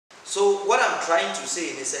So what I'm trying to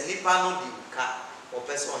say is a nipa no di uka or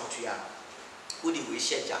person on tuya who di we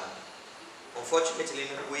share jam. Unfortunately,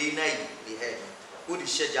 we na the head. Who di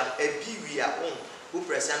share jam a we are on who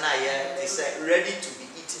present is ready to be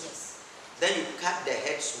eaten. Then you cut the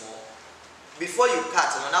head small. Before you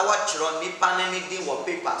cut, now what chron nipa na anything or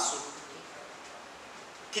paper so.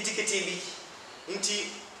 Kitty bi inti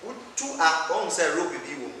two are on say rope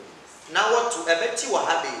bi wo. Now what to a beti wa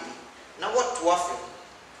ha baby. Now what to offer?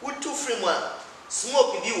 Who two frame one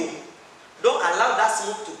smoke bi wo. Don't allow that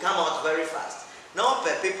smoke to come out very fast. Now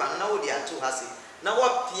per paper now they are too hasty. Now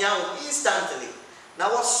what piano instantly. Now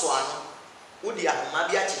what swan would the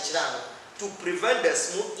ahomabia chichira to prevent the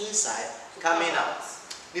smoke inside coming out.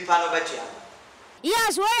 Nipa no betia.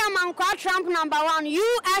 Yes, we are Mankwa Trump #1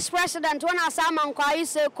 US president when I say Mankwa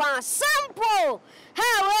is simple.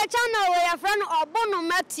 Hey, we channel we are friend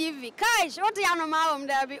Obonoma TV. Kaish, what you know ma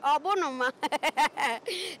there be Obonoma.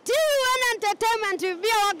 TV entertainment will be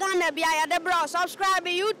our Ghana be the bro. Subscribe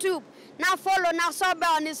to YouTube. Now follow now sub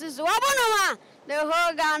on this is Obonoma. The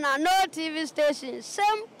whole Ghana no TV station.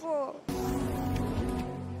 Simple.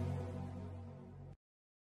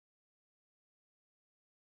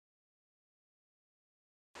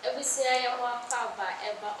 Every say I want to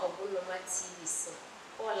ever Obonoma TV so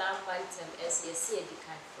all our bantam as you see the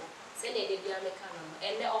kind send a baby American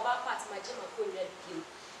and the over part my gym of red view.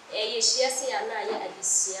 A share say I know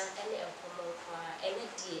this year and a common car and a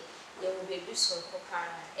dear you will be so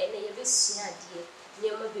cocara and a bit dear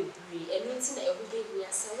near my baby and nothing I will be me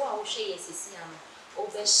as a wow share Saam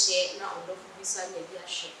over share now on the visa maybe a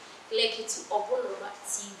share. Click it to Obonoma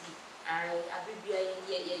TV. I be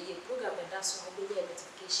program that's why we need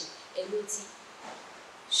notification and noti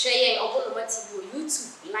share Obonoma TV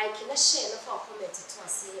YouTube like and share and comment to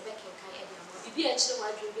us say back in kind of be actually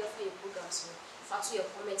what you for your programs for your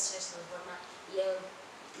comment section on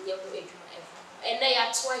and they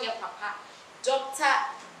are your papa Dr.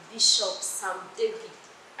 Bishop Saam David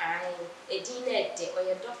a dinner or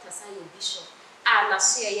your doctor say Bishop and I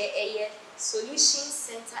say Solution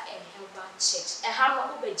Center and Herbal Church. I have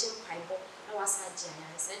not been Jim Bible. I was a giant.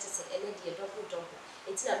 I said to say, "Any double.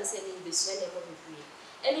 It's not the same in the swell of the breed."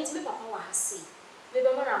 And it's me, Papa, was say, maybe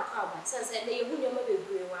one of our sons and they who never be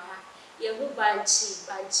brave. You who banshee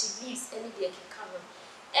leaves any day can come.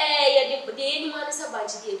 Eh, the anyone is a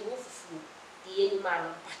banshee, the wolf food, the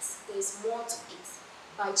animal, but there's more to it.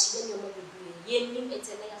 Banshee, never be brave. Yen, it's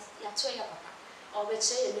a papa, or the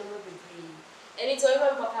chair never be brave. And it's all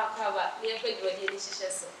about Papa, we are going to do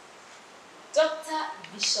this. Dr.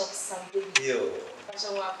 Bishop Saam David. Yo,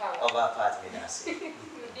 over part me, I say.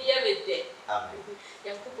 Dear with it. Amen.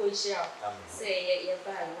 Young people shall say, you're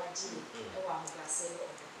by one G, a one glass of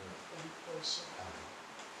water.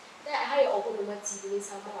 That high Obonoma TV is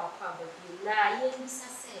some more power. Now, you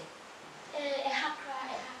say, a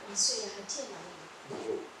hacker, and so you had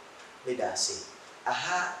dinner. May I say,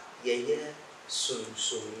 aha, ye,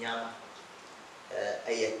 soon, yama.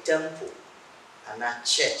 A temple and a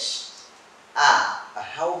church.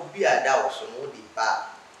 How be a douse on the bar.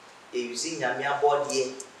 A using a mere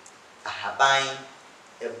body, a habine,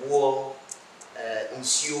 a boar,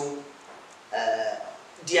 ensue,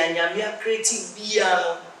 the Anyamia creative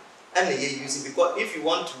piano, and they use it because if you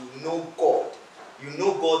want to know God, you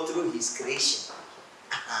know God through His creation.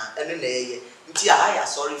 And then they hire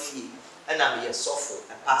sorry fee, and I'm a software,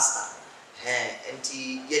 a pastor. And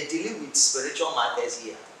you're dealing with spiritual matters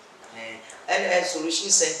here. And a solution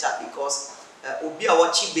center because Obia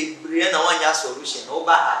watching baby and one your solution.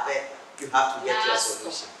 Over you have to get your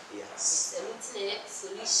solution. Yes. Internet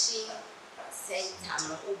solution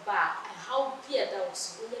center Oba how be that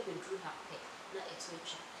was when you drew happy not a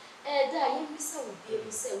twitch. That you miss will be able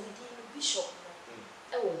to say within bishop.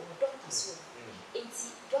 Oh, doctor so.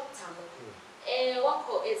 It's doctor. What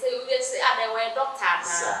call it? Say, I were doctor.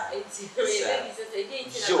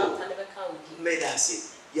 May I say,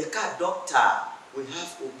 you can't doctor. We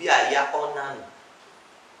have Obia ya onan.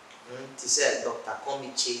 To say Dr.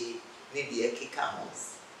 Komiche, maybe a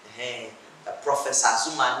kikamos. Professor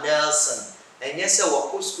Zuma Nelson. And yes, I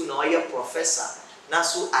work school no a professor. Now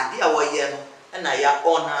so idea wa and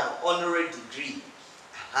I honorary degree.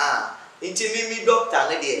 Aha. Intimate doctor,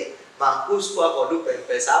 ne man school or do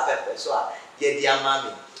pepper so. Dear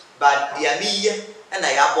mammy, but dear me, and I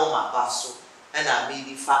have my basso, and I made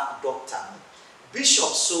the fat doctor.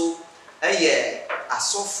 Bishop so a year a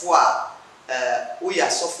software, we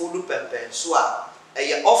are software lupen so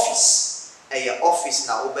a office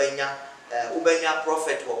now, Ubenya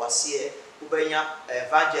prophet was here, Ubenya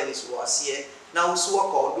evangelist was here, now so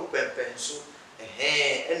called lupen so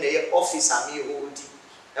and the office I me old,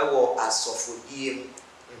 a war as software game.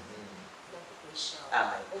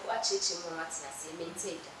 Amen. Over church in Matthias,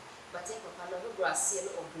 maintain. But take up another grass seal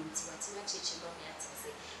or booty, what in a church in Matthias.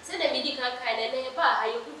 Send a medical kind and a bar,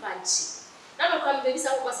 you can punch. Now come baby,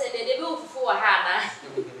 some was said they move for Hannah.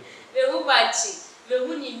 The who banchy, the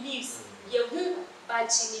winning leaves, your who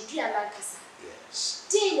banchy, the dear Lancasa. Yes.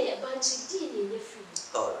 Dinner, banchy, dinner, your food.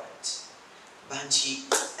 All right. Banchi,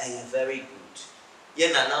 very good.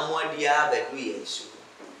 Yena na mo dia bedu yesu.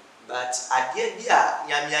 But adie bia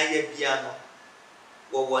nyamia ye bia no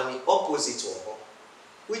wo woni opposite wo,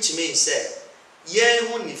 which means say ye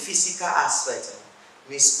hu ni physical aspect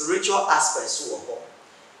ni spiritual aspect wo.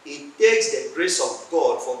 It takes the grace of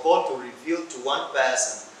God for God to reveal to one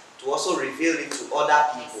person to also reveal it to other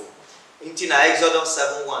people. In Exodus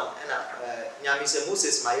 7:1 and nyami say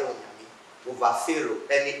Moses maye nyami over Pharaoh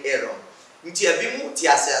any error.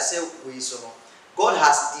 God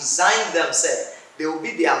has designed them, say they will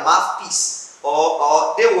be their mouthpiece,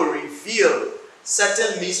 or they will reveal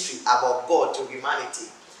certain mystery about God to humanity.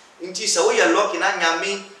 So we are looking at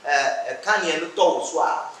Yami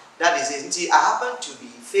that is it. I happen to be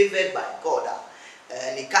favored by God.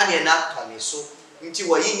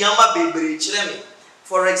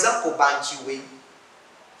 For example, Banchi way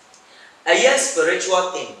a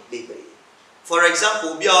spiritual thing, baby. For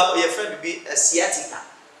example, your friend be a sciatica.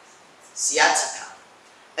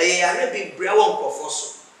 A Arabic brown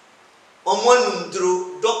professor.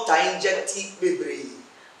 Omonundro doctor injecting baby.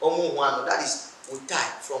 One that is we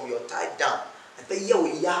tie from your tie down. And pay ya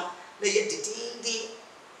we ya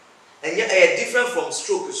and yet different from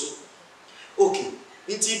stroke. So okay.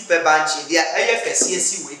 Inti pebanchi dia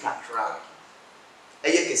CSC we kakra.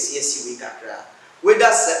 CSC we kakra.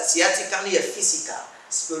 Whether sciatica ni physical,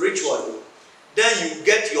 spiritual. Then you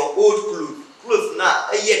get your old clothes now,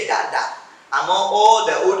 dada. Among all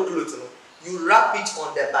the old clothes, you wrap it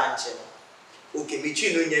on the bench. Okay,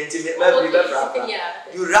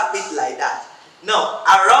 you wrap it like that. Now,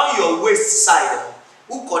 around your waist side,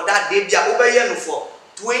 who got that day over for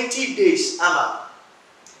 20 days,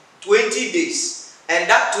 20 days. And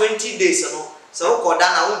that 20 days, so who got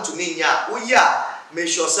that I want to mean, make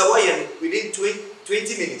sure so within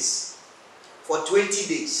 20 minutes for 20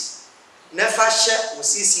 days. Never share with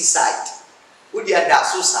side. Would you have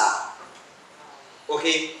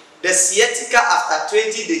okay? The sciatica after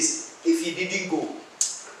 20 days, if he didn't go,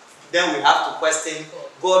 then we have to question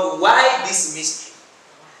God, why this mystery?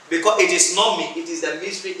 Because it is not me, it is the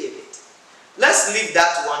mystery in it. Let's leave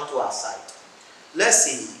that one to our side. Let's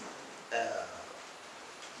see,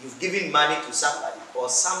 you've given money to somebody or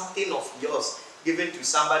something of yours given to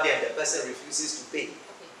somebody and the person refuses to pay.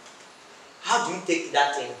 How do you take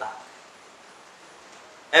that thing back?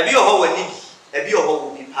 Ebi oho wani bi, ebi oho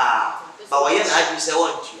will be pa. But when I say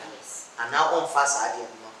one to you, and now on fast idea,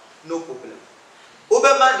 no problem.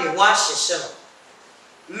 Obama ni wa sheshe.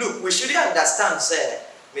 Look, we should understand, say,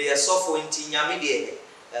 may a soft winti nyami de,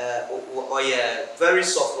 or very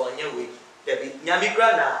soft on your way. Nyami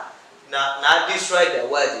grana na destroy the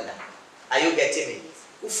world. Are you getting me?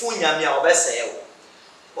 Ufu nyami obese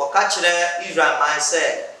o kachire Israel man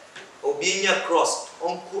say, obi nya cross,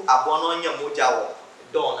 onku abono nya moja wo.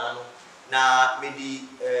 Dona no na maybe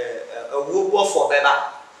a wobo for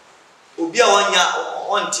beba obi a onya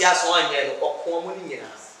ontia so anya no okon mu ni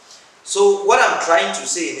nyina. So what I'm trying to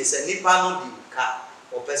say is a nipa no di ka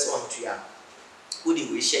or person ontua who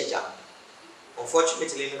di we share jam.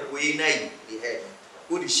 Unfortunately we na the head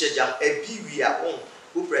who di share jam e bi we a on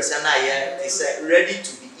who present na here is ready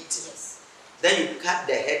to be eaten. Then you cut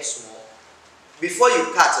the head small. Before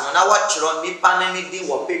you cut na what chiro nipa na ni din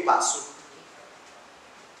wo paper so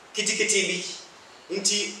kiti bi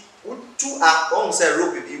nti utu a on say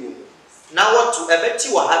rope bi wo na what to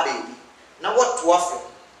ebeti wa ha baby na what to afro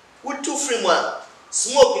utu free one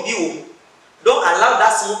smoke bi wo don't allow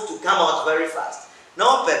that smoke to come out very fast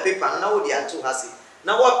now per paper na wo dia to hase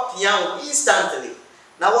na what pian instantly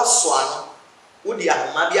na what so ano wo dia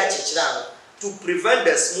homa bi a chechira no to prevent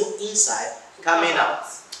the smoke inside coming out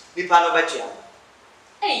nipa no betia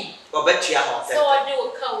hey obetia ho so what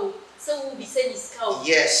do come. So we'll be saying this cow.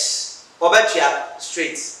 Yes. Obetia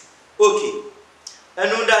straight. Okay.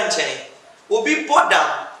 Another chain. Will be bought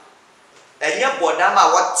down. And you bought down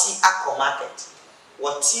what tea aqua market.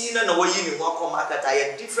 What tea and what you know market are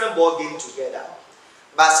a different ball game together.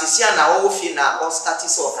 But Sisia na ofi na or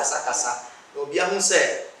status or kasa. No be who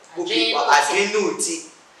say okay or tea.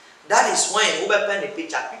 That is when we pen the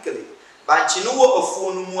picture quickly. But you know what a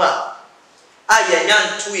phone mua. I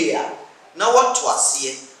yan 2 year. Now what to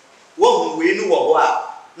see. Wo we nu wo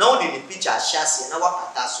a na wo di ni picture hyasse na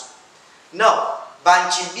wakata so now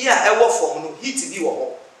banchi bia e wo form no heat bi wo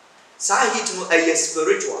ho sa heat no e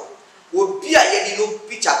spiritual obi a ye di no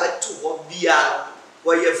picture beto ho bia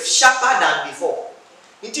no we sharper than before.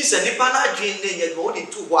 Nti se nipa na adwen na ye no di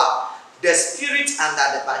to ho the spirit under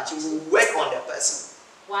the bunch will work on the person.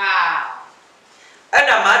 Wow. And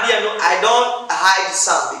I don't hide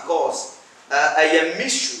some because I am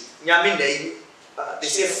mystery. They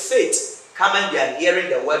say faith coming by hearing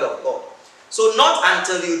the word of God. So not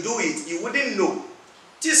until you do it, you wouldn't know.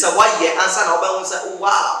 This is why you answer now. But say, oh,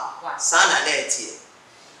 wow, sana neti.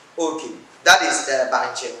 Okay, that is the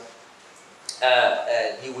bunch.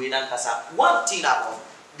 One thing about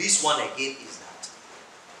this one again is that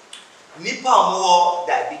nipa more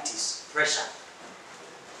diabetes, pressure,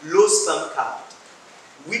 low sperm count,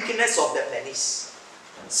 weakness of the penis.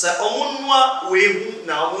 So omunwa we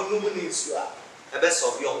na omunu ni nsua e be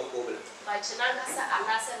solve your problem. By chinanga sa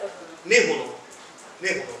anase no. Nehuno.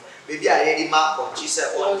 Baby I ready ma konchi se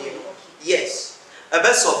on you. Yes. E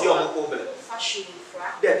be solve your problem. Fashion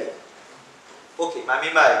fra. There. Okay, my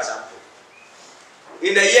member example.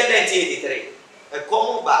 In the year 1983, a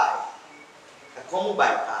common by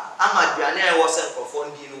car. Amaduane was sent for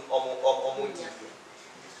funding omo.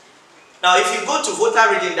 Now, if you go to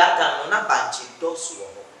voter reading that time, na banchi does wo.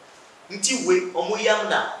 Nti we omo yam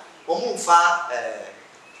na omo fa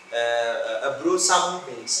bro Saam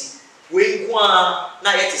bensi. We nko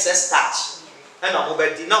na yet is starch. And omo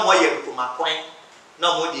be di na mo ye nkoma kwan.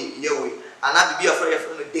 Na mo di yewe. Ana bibi afro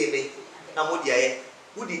no dey me. Na mo di aye.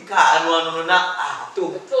 Udi ka anu na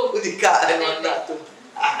to. Udi ka anu na to.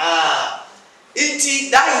 Aha.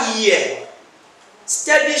 Inti that year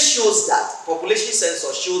study shows that population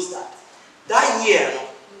census shows that year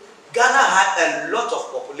Ghana had a lot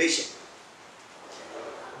of population.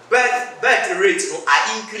 Birth rates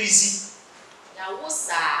are increasing.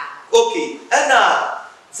 Okay, and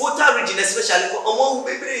voter region especially for Omo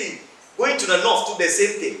going to the north to the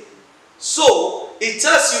same thing. So it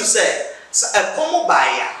tells you say a common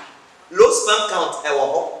buyer, low sperm count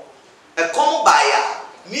a common buyer,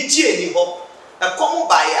 niji a common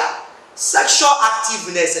buyer, sexual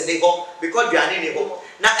activeness and because you are in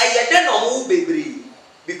now a baby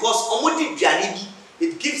because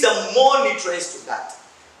it gives them more nutrients to that.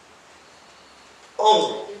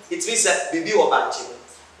 Oh, it means that baby or banchi.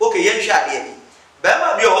 Okay, yen share baby.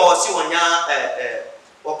 Bema bi o si wonya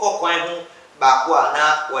okokwan ho ba ko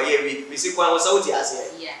ana wo ye week. We see kwan wo Saudi Arabia.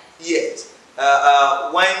 Yeah. Yes.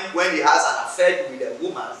 When he has an affair with a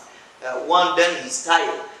woman, one then he's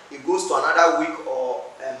tired. He goes to another week or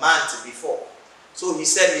a month before. So he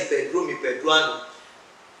said, me pedro.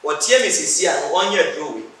 What here is here and 1 year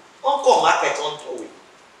drawing. On call market on toy.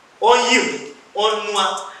 On you, on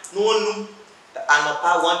no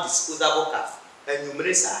and one disposable calf. And you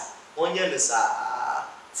may say, on year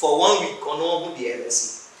for 1 week on all the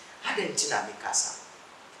LSC. I didn't think Cassava.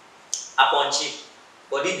 Upon cheap,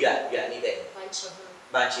 what did you need there?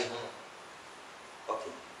 Banchi.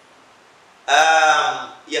 Okay.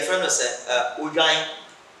 Your friend said, Ujain,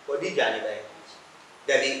 what did you need there?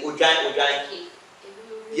 That is Ujain.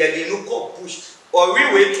 You didn't go push or we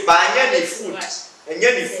wait by any food and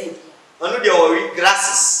any food. Only the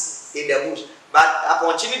grasses in the bush. But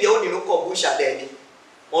upon chini the only no bush at daddy.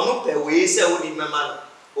 Onu per way say only man.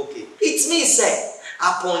 Okay. It means say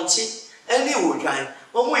upon chi any Ujain,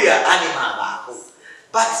 we are animal back.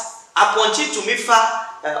 But upon chi to me far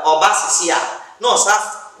obasisia. No, sir,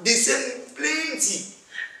 the same plenty.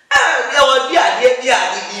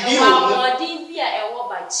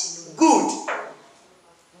 Good.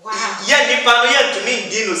 Wow. Yeah, nipa no yen to me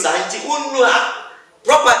ndi no santi wonu a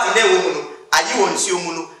property na ewo mu no ayi won si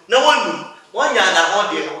omu no na wonu wonya na ho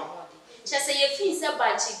de no chese ye fi se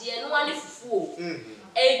banchi de no ane fufu o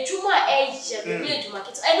ejuma eje be ni ejuma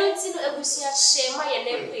kito eno nti no ebusu ya shema ye na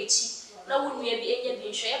ekwo echi na wonu ye bi enye bi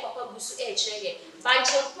nhwe ye papa busu e kire ye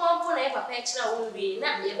banchi nkwampo na ye papa e kire wonu bi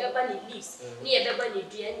na ye beba ni leaves ni ye beba ni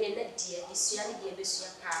dua ni na dia esua ni dia besua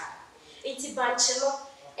pa enti banchi no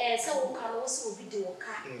so we can also be the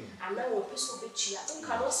worker and now we also be chia. We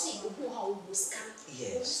can also see how we scan.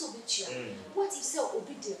 Yes. Also be chia. What if say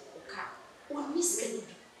obi the worker? We miss can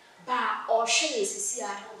be. Ba or share is here.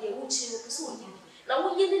 They will change the person.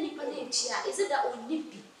 Now we yen ni pane chia. Is it that only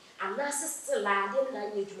be? And that's still land na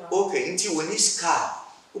nyeduma. Okay, until when this car,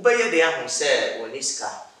 ubaya de am say when this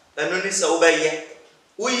car. And no say ubaya.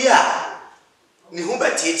 Uya. Ni hu ba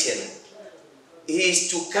tietie no. He is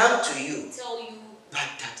to come to you. Tell you. But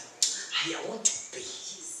that I want to pay.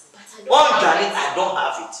 But I don't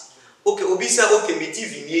have it. Okay, obi say okay, me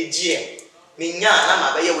TV ni eje. Me nya na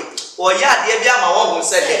ma be ye we. Oya de bia ma wo hu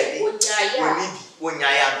say there bi. Oni bi, onya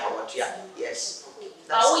ya npa what ya. Yes.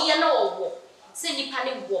 Ba wo ye na wo. Say ni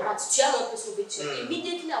panic war, but to your person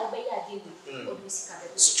immediately I obey a deal or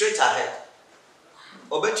straight ahead.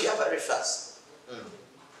 Obey you very fast.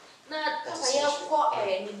 Now, I have got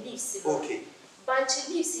any leaves. Okay. Bunch of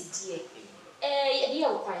leaves, dear. Dear,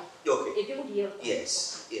 quite. Okay. If you dear.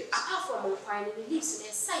 Yes. Apart from finding the leaves,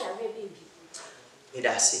 and say a baby. May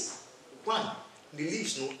I say, one, the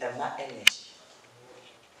leaves no emma energy.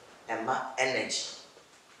 Emma energy.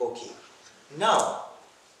 Okay. Now,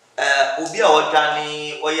 Obia or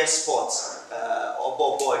Danny or your sports, or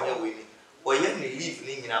boy, or winning, or you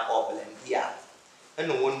leave in our open here.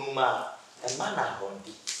 And one man, a man on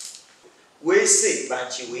the we say,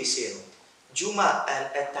 Branchy, we say, Juma and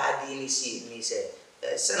a tidy in me say,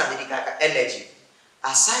 Senamedica energy.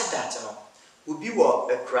 Aside that, no, will be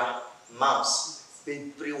what a crab, mouse,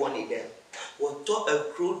 be pre one again. What talk a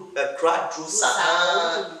crowd through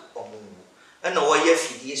Saam, and no way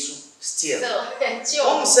if you still.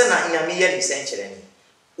 Home Sena in a million century.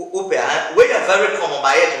 We are very common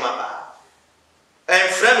by Edmapa. And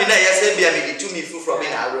from in a yes, be a to me from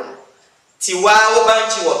in our room. Tiwa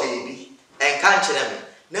Obanchi wa baby, and can't tell me,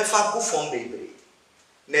 never go from baby.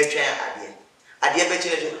 Nature idea. Idea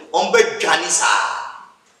better on bed Janisa.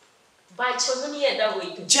 By children, that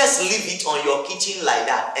way. Just leave it on your kitchen like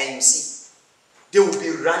that, and you see, they will be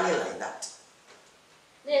running like that.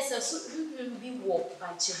 There's a certain be walked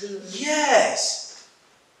by children. Yes.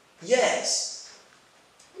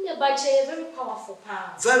 And the budget is very powerful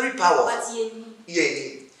power. Very powerful. But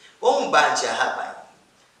ye, one bunch I have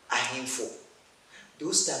a handful.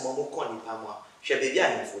 Those time Momo Connie Pama, she baby a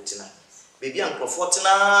handful tonight. Baby Uncle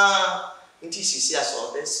Fortuna, until she sees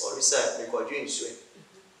all this or research because you sweat.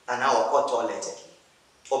 And our hot toilet.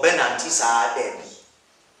 Oben aunties are dead.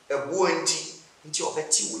 A boonty into your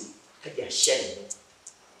petty way. They are shelling.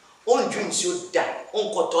 On drinks you die.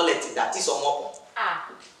 On hot toilet that is on more.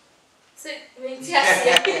 Say, we say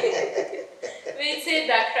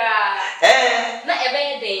that cry. Not a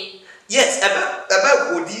bad day. Yes,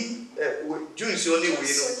 about Woody, drinks only we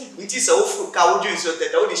it is a awful cow drinks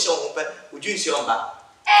that only show open with drinks your back.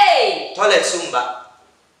 Hey! Toilet Sumba.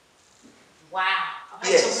 Wow.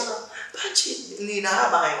 Yes. But Nina,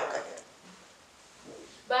 buying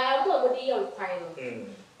by a moment, the young choir.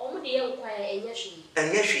 Only the young choir and yes,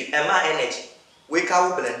 and yes, she, am my energy. Wake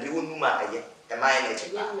up and do my am my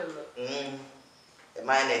energy. Am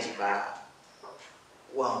my energy bar.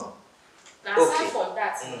 Wow. Now, aside from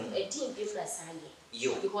that, a team gives us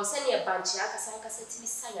you because any a bunch of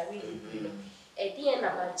Cassava really. A dear and a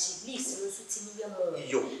bunch leaves and sitting more.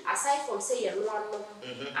 You aside from saying one,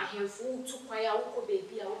 I have food to choir, uncle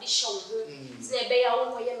baby, I will show you. Say, bay, I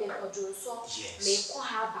won't choir me or do so. May call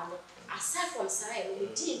her aside from Saam, we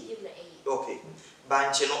didn't give the okay.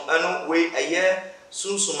 Banchino, I know wait a year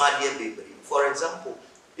soon, so my dear baby. For example,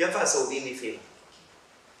 you have a any favor.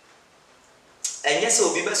 And yes,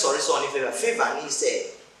 will be best sorry, so if a favor, and he said,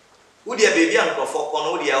 would your baby uncle for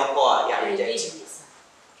Cono, the alcohol,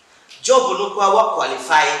 job will look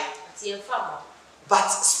qualified, but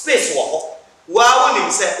space war. Why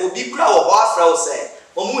wouldn't say, will be crowd or half say,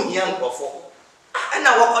 or moon young before. And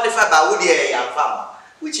I will qualify by Woody a young farmer,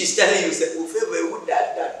 which is telling you, say, oh, favor would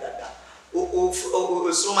that.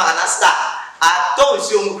 Oh, so man, I don't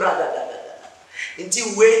see you, brother.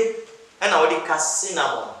 Until way, and I will cast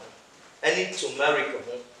cinnamon. Any turmeric,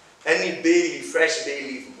 any bay leaf, fresh bay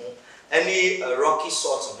leaf, any rocky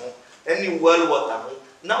salt, any well water.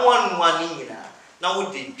 Now one in now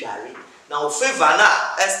would be jarry. Now favor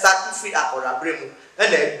now, I start to feel up or a brim,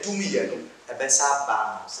 and I do me yellow, a bessa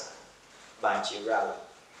bounce. Banchi rally.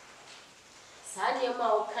 Sadia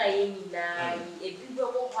Maukai, a big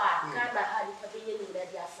bubble, can't have a pavilion in the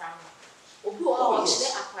diaphragm. Or go out a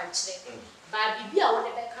punch. But be our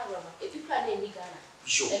never cover if you plan any Ghana.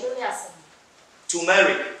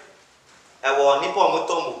 Turmeric. I want Nippon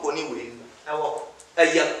Motomo Pony win. I want a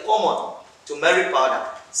common turmeric powder,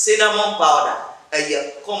 cinnamon powder, a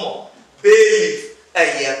common bay leaf,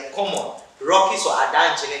 a common rockies or a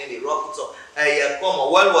dancing in the rockies or a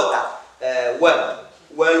common well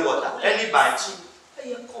water, any bunch, a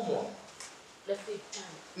common.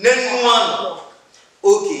 Name one.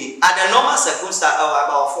 Okay, at the normal circumstance,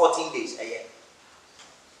 about 14 days a year.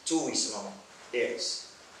 2 weeks normal. Yes.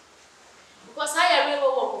 Because I really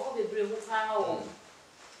want to be brave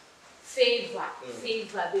favor,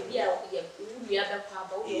 baby. I will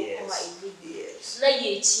have a yes. Na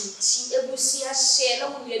ye chin, ebusia share, no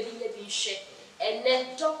one be share. And then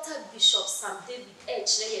Dr. Bishop Saam David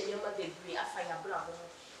H. Lay and Yama baby, a fire bravo.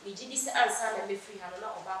 We did this answer and be free and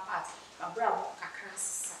not of our part, a bravo, a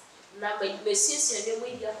crass. Now, my sister, and the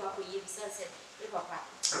way you have a sunset, papa.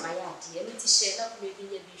 my idea, and it is shared up maybe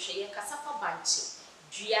a share cassava bunch,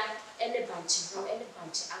 dria, and a bunch, and a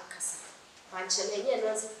bunch, and cassava. Bunch and any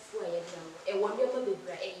another for a one year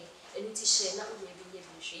baby, and it is shared up maybe a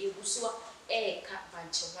share, Busua, a cat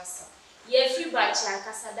bunch of us. Ye free bunch and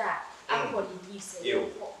cassada, I call it leaves and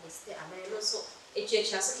you pop this, and I also a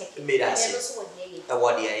church as a cake made us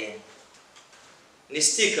what the air. The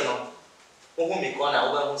stick, no, whom you corner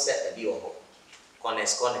over who set a deal.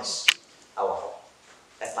 Corners, our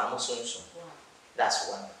a famous soon. That's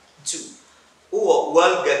 1. 2. Oh,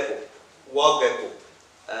 well gecko,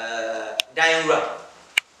 Diana.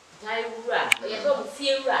 You don't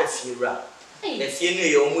feel right. If you knew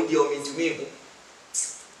your moody omi to me.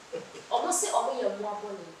 Almost say, oh, you're more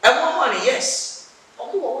money. And more money, yes.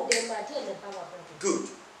 Oh, then my dear, good.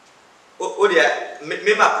 Oh, dear,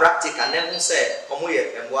 maybe practice and then say, oh,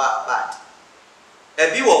 and what bad.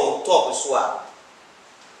 A view of talk so.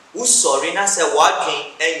 Who sorry na say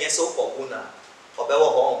wadwen enye so kobuna obewo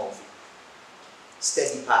ho movie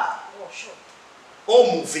steady pa oh sure o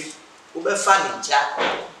movie obefa ninja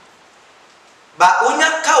ba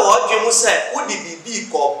onya ka wadwen mu say wo di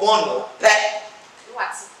bibi ko bono pe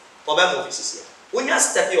what obe movie sisi onya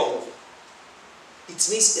step your movie it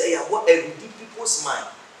means there are what a people's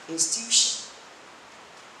mind institution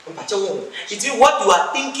it means what you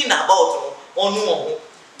are thinking about onu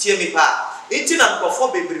tie me pa iti na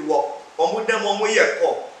nkofo bebre wo omudam omo ye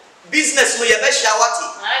ko business no ye be sha wati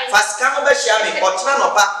fast can be sha me kochna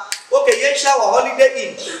no pa okay ye sha wo holiday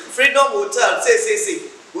inn freedom hotel say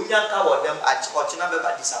unyanka wo dem kochna be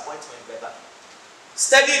ba disappointment be ba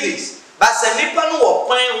study this but se nipa no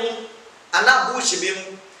wo kwan hu ana bush be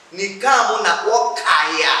mu ni kam na wo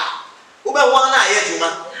kaya ube wan na ye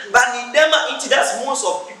juma but ni dem into that's most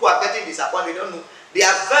of people are getting disappointed. They don't know they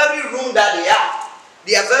are very room that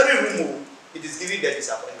they are very room. It is giving them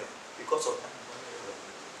disappointment because of that.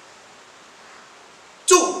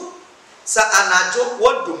 2. Sa anajo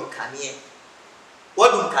wodum kanie.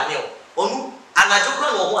 Onu anajo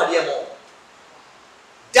kra no ho ade mo.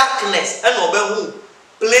 Darkness and obehu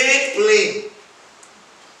plain.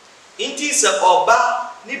 Inti se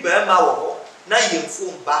oba ni be ma wo na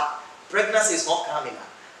yemfu ba. Pregnancy is not coming.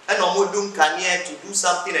 And omodum kanie to do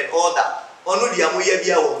something and all that. Onu dia mo ye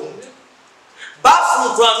bia wo.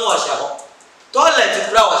 Bathroom kra no wa toilet to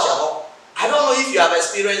cry wash your I don't know if you have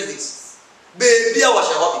experienced this. Baby, wash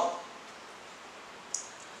your hobby.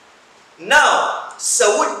 Now,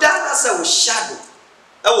 so we dana so shadow.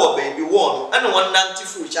 Our baby one and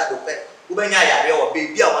 190 shadow pet. Ubenya ya or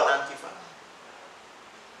baby 195.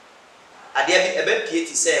 I dare be a bit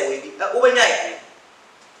piety say we ubenya ya.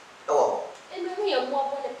 Oh.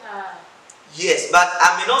 Yes, but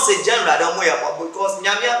I may not say general don't way about because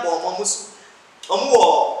nyamia bo momusu.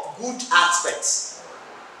 Good aspects.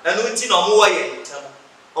 And we think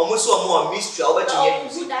almost more mystery over to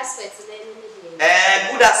good aspects.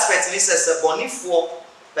 Good aspects is a bonny for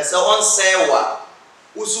person on say what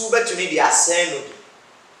who's better to me the ascend.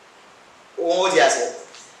 Oh, yes,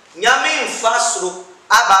 Yami fast through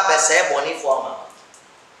Abba say bonny for ma.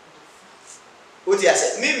 What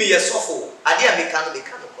yes, me a sofa. I didn't be correct.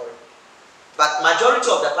 But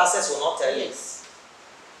majority of the pastors will not tell you.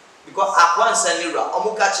 Because at once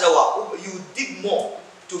you dig more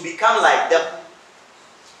to become like them.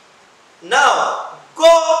 Now,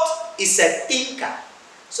 God is a thinker.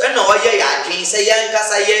 So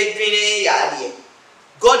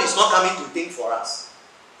God is not coming to think for us.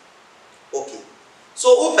 Okay.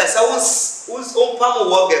 So who's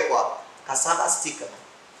cassava sticker.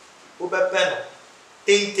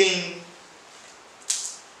 Ting.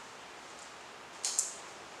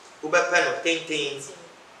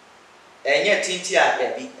 Enye tinti a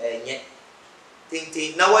ebi enye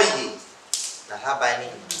tinti na wayi na habani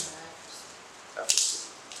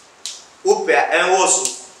upe enwosu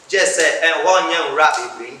just say enwo nya nra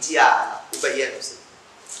bebre nti a ubeye no se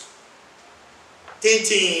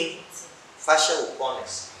tinti fashion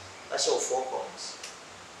corners fashion four corners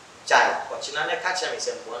jai ochina na catch me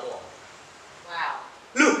say mbo no wow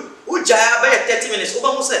look ujaya be 30 minutes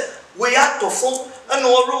uba mu say we are to phone and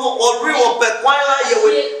or pe kwan la ye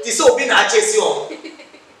we ti so bi na chesi on.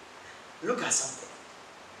 Look at something.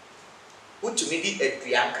 Which me di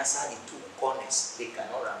eduan kasa the 2 corners they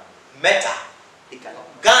cannot run. Meta they cannot.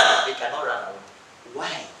 Ghana they cannot run.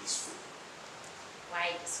 Why this way?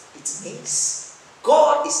 Why this way? It means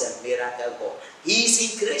God is a miracle God. He is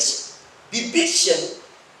in creation. The vision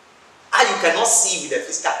you cannot see with the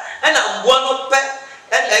physical. And I'm one pe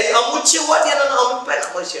and I'm what you what you know I'm pe na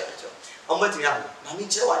mo share. I'm what you have. Mami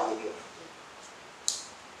che what you.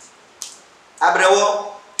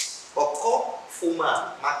 Abrewo oko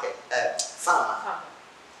fuma market farmer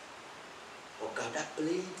or gather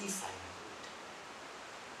plenty firewood.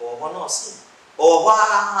 Or one or see. Or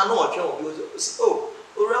why I know what you say, oh,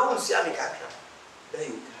 around Siamika. Then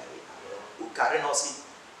you carry, who carry no see,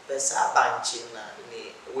 Pesa Banchin,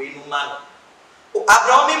 we no man. Oh,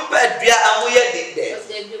 Abraham Pedria, and we did there.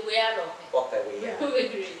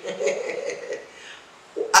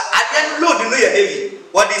 I didn't load the heavy.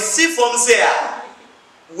 What the sea from there,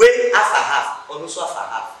 way half a half, or no so half a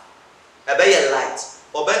half. A bay light,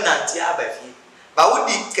 or Ben Nantia Befi, but would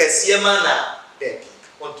the Cassava mana, Becky,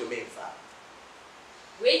 want to make far.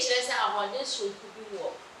 Which is our this should be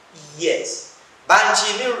walk. Yes,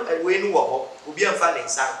 Banchi and Wayne Walk will be a fan in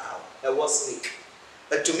Saam. A was snake.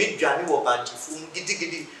 To meet Johnny or Banchi, whom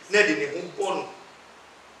giddy, Neddy, whom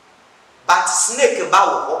but snake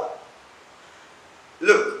about.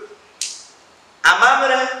 Look,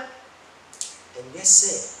 Amamara, and yes,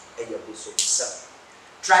 sir, and your bosom.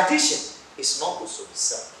 Tradition is not bosom.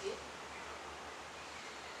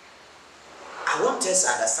 I want us to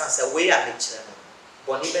understand the way I make children.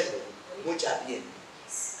 Bonnie, which are being.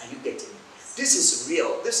 Are you getting me? This is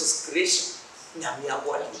real. This is creation.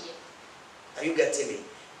 Are you getting me?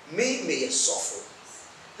 May suffer.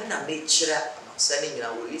 And I made sure I'm sending you.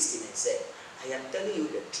 I will listen and say, I am telling you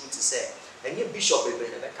the truth to say. And your bishop will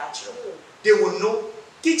never catch them. They will know,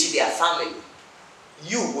 teach their family.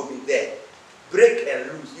 You will be there. Break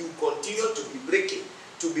and lose. You continue to be breaking,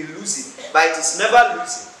 to be losing, but it is never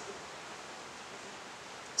losing.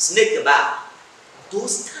 Snake bar.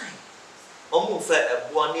 Those times, almost a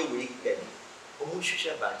bonny week then. Almost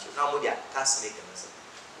share bunch. Now they are cast snake.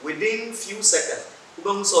 Within few seconds, we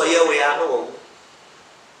don't saw here we are no.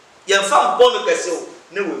 You have found Bonucaso,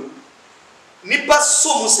 no. Nipa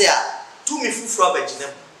so musea. To me full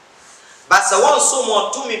Benjamin. But I want so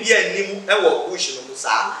more to me be a name ever bush no musa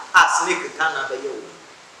as snake can have a yo.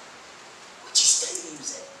 Which is telling you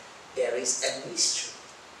that there is a mystery.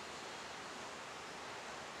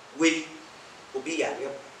 We will be a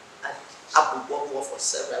Abu Bobo for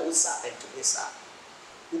several weeks and to miss her.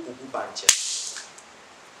 Ubu Bancha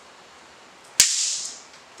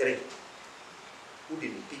 3. Who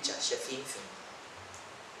didn't picture chefing film?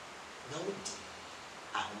 No, which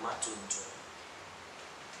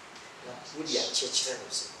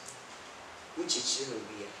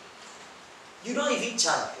you don't even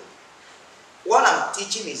chant. What I'm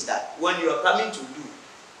teaching is that when you are coming to do,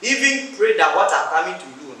 even pray that what I'm coming to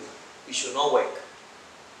do, it should not work.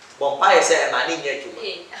 Bompire said, "Man, in here, I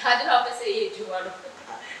don't know if I say it, you want to."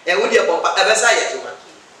 And would you ever say it?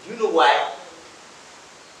 You know why?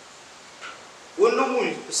 When no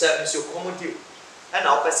moon serves your commodity, and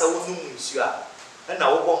our person will know you are. And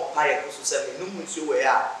now, one pie to say, no moon you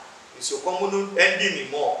were. It's your common ending me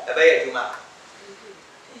more, a very human.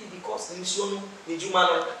 Because Nishon,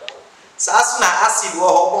 Nijuman, Sasna acid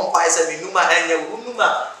war home pies and Numa and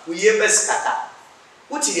Unuma, we ever scatter.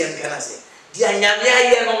 What did you can say? The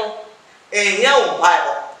Anyamia, a young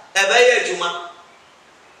pile, a very Juma,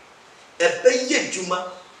 a baby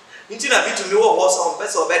Juma. Instead of it to me, was on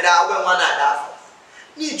best or better when one had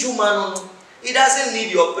need Juman, it doesn't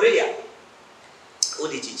need your prayer. Oh,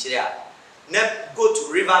 the teacher. Never go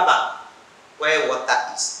to river bank where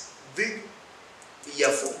water is. Big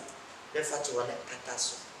fearful. Never to run a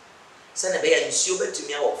catastrophe. Send a bear and show to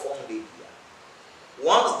me our form baby.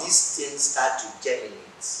 Once these things start to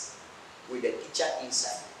germinate with the picture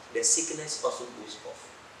inside, the sickness also goes off.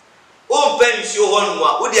 Oh, Ben, show one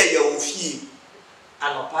more. What are your feet?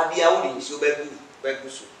 And a party out in show baby.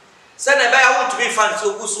 Send a bear want to be fun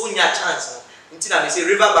so good soon your chance. Until I say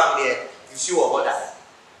river bank there, you see what that.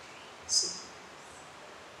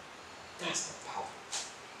 That's the power.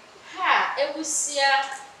 Ha, it was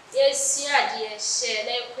yes, dear, share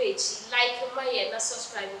their page, like my and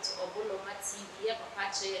subscribe to Obonoma TV,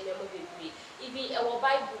 Papa, and never be. Even our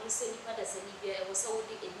Bible, send fathers and Libya, was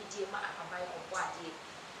only a medium a Bible body.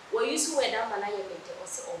 Were you so when I'm a liar, or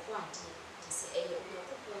so or body, to say,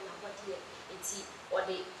 what dear, it's or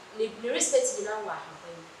the respect in our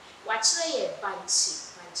watch a bunch.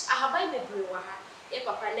 I have my baby, if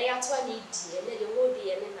Papa, they are 20, and then you will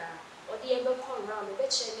be an or the ever come round the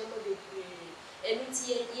betcha and never be and it's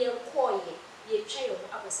ye coy, ye child of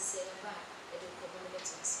others say about it.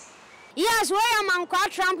 Yes, where am I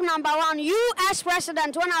Trump #1 US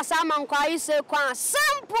President when I Saam is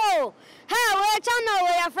simple. Hey, where channel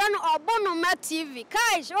where your friend Obonoma TV.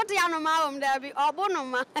 Kaish, what you know there be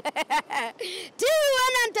Obonoma. TV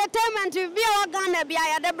and entertainment will be our gonna be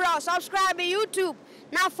the bro. Subscribe to YouTube.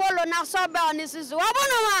 Now follow, now sub on this is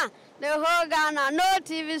Obonoma. The whole Ghana, no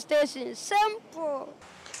TV station. Simple.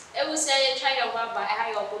 I will say, try your one by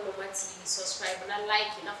I Obonoma TV. Subscribe and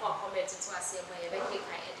like it. Now for comment to us, say, my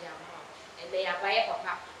and they are by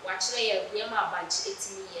papa. Watch lay a yama bunch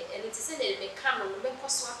 18 years, and it is said that they come on the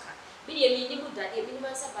Mekoswaka. Be a minimum that a minimum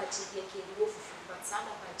sabbati can go for but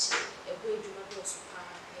Sana Bachi, a way to my super,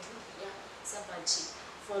 Sabachi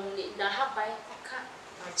from the Nahabai Coca,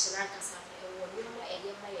 Manchana Cassava, and one yama and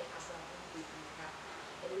yama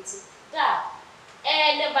and it's that.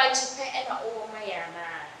 And the bunch of and all my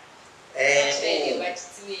yana.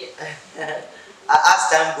 As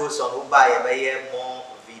time goes on, we'll buy more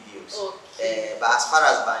videos. Okay. But as far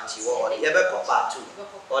as Banchi, what you ever pop too,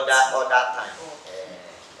 or that time.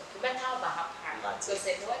 But how about because I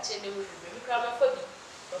watch and we come for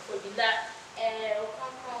that.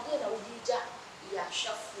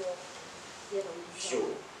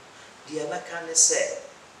 Sure. The American said,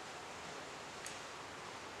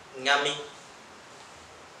 Nyami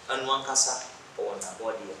and one Cassava on a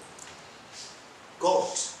body.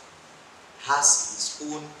 God has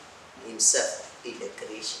his own himself in the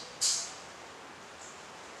creation.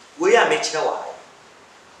 We are making a while.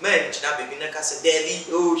 Men, baby, Naka Debbie,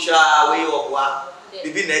 oh, shall we or what?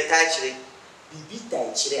 Bibi na tachre, bibi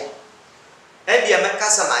tachre. E bia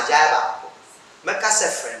mekasa majaba. Mekasa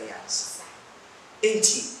frenians.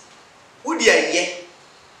 Enti, wo dia ye.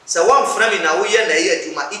 Se one frame na wo ye na ye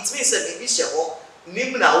adwuma, it means that bibi hye ho,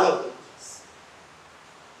 nim na wo.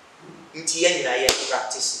 Nti ye nyina ye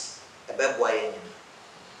practice. E be boa ye nyina.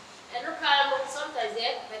 And no kind of sometimes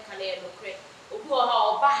they make a little crack. Obu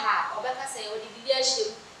ha oba ha, obeka say odi bibi ahye.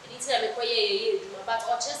 It's a require but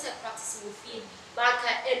or just a practice with feed.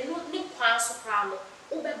 Banka and no kwan so crown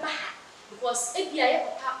obeba because if you are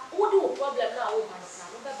papa wo do problem na wo man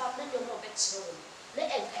crown obeba na no be chiro na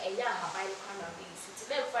enka enya haban crown na be fit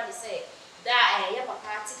me fa say that ya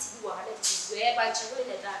papa titi bi wa na titi we ba chiro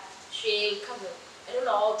na da hwe come e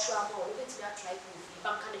no all trauma wo be ti try to feed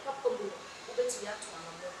banka ne papa mu wo be ti ato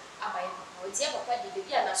anamo abai papa wo ti papa de be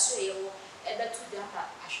bia na so ye wo e be to da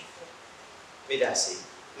pa ahwefo Me da say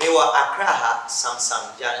me wa Accra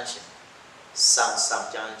Saam Junction.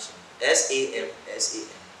 Saam Junction. SAM.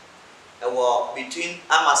 Between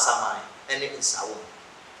Amasamai and Saam.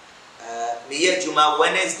 Me here Juma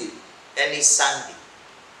Wednesday and Sunday.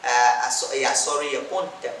 Sorry, upon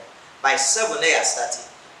them. By 7 they are starting.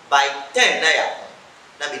 By 10 they are on.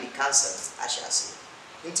 Now be the cancel, I shall say.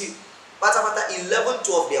 Until but after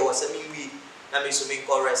 11-12 there was a week. Now me so me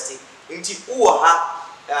call resting. Until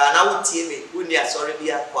now when they are sorry be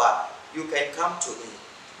you can come to me.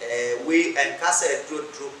 We and Cassava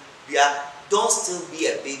true. Don't still be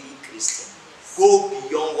a baby Christian. Go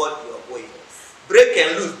beyond what you are going. Break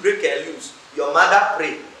and lose. Your mother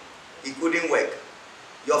prayed, it couldn't work.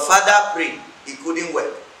 Your father prayed, it couldn't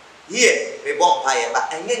work. Here, we born pie,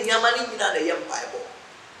 but and then Yamani Mina the young Bible.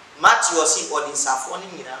 Match your seat or in Safoni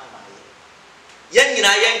Mina. Yen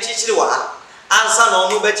Yan Chichua, answer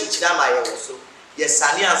no better Chichama also. Yes,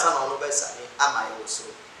 Sani answer no better Sani, am I also.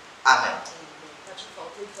 Amen.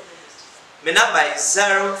 My number is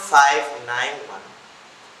 0591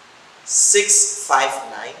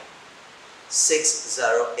 659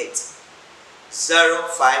 608.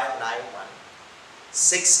 0591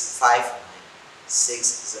 659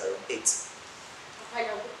 608.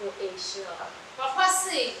 Papa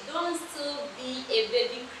say, don't still be a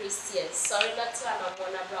baby Christian. Sorry, not to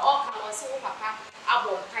another. All can also papa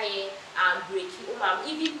abon pie and break you.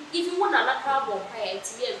 Even if you want another abon pie and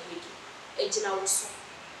tea break you, a general so.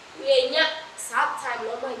 We are not sad time,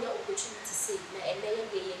 no more opportunity to say, and then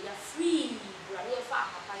they are free. Running for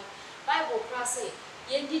a Bible class say,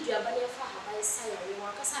 Yendi Jabania for Habai Saya, we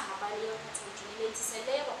want us a Habania to say,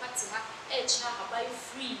 never party her, edge her Habai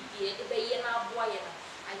free, the Bayana Boyana.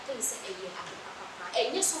 I think say a year after papa,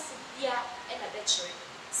 and yes, of beer and a betchery.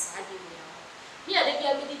 Sadly, me and the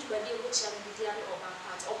beer minute to a deal which I'm the dear of our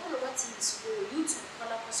part, or one of what is YouTube,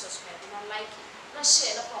 color subscribe, and I like it. Not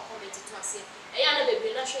share the comment to us here. I am a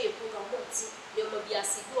baby, not show you program, there will be a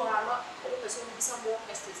signal or not, or some more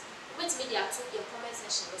questions. Wait media to your comment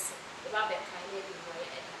section also. The Babel kind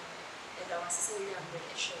and I was saying, I'm going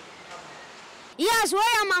to show you. Yes, we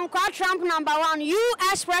are Mankwa Trump #1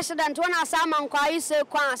 US President when I saw Mankwa is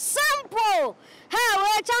simple. Hey,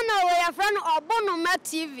 we channel we are friend Obonoma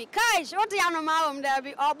TV. Kaish, what you know there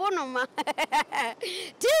be Obonoma.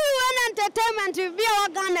 TV and entertainment will be our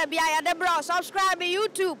Ghana be the bro. Subscribe to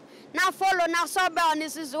YouTube. Now follow now sub on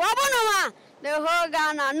this is Obonoma. The whole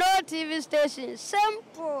Ghana no TV station.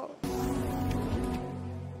 Simple.